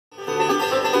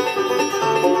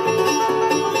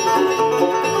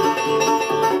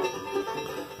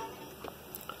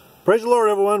Praise the Lord,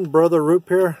 everyone. Brother Roop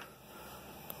here.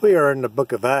 We are in the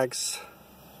book of Acts,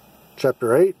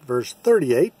 chapter 8, verse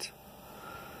 38.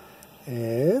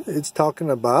 And it's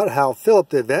talking about how Philip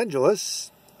the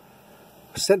Evangelist,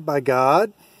 sent by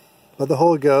God, by the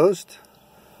Holy Ghost,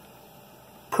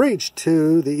 preached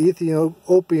to the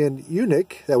Ethiopian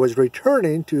eunuch that was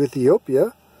returning to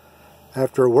Ethiopia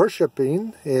after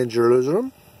worshiping in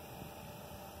Jerusalem.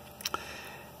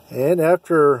 And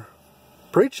after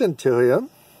preaching to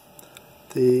him,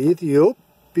 the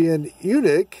Ethiopian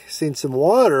eunuch seen some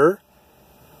water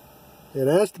and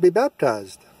asked to be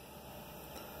baptized.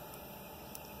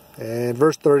 And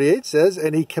verse 38 says,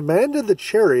 "And he commanded the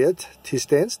chariot to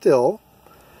stand still,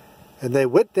 and they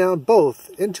went down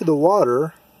both into the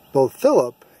water, both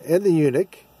Philip and the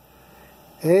eunuch,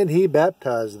 and he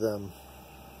baptized them."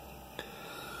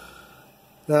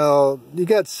 Now, you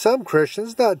got some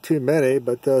Christians, not too many,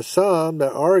 but some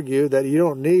that argue that you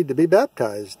don't need to be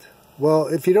baptized. Well,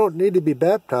 if you don't need to be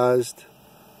baptized,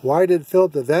 why did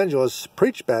Philip the Evangelist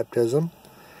preach baptism?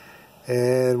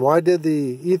 And why did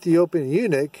the Ethiopian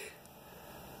eunuch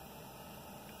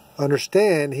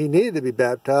understand he needed to be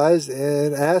baptized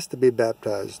and asked to be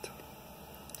baptized?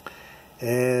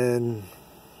 And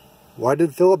why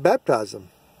did Philip baptize him?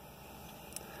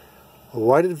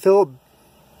 Why did Philip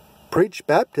preach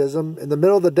baptism in the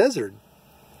middle of the desert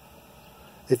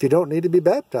if you don't need to be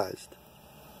baptized?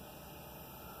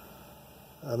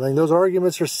 I mean, those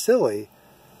arguments are silly.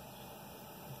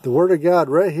 The Word of God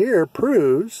right here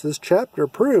proves, this chapter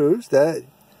proves, that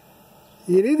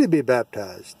you need to be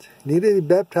baptized. You need to be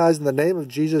baptized in the name of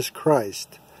Jesus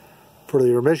Christ for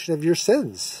the remission of your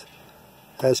sins,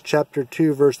 as chapter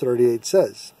 2, verse 38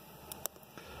 says.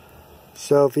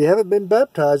 So if you haven't been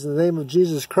baptized in the name of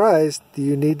Jesus Christ,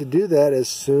 you need to do that as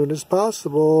soon as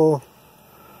possible.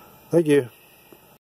 Thank you.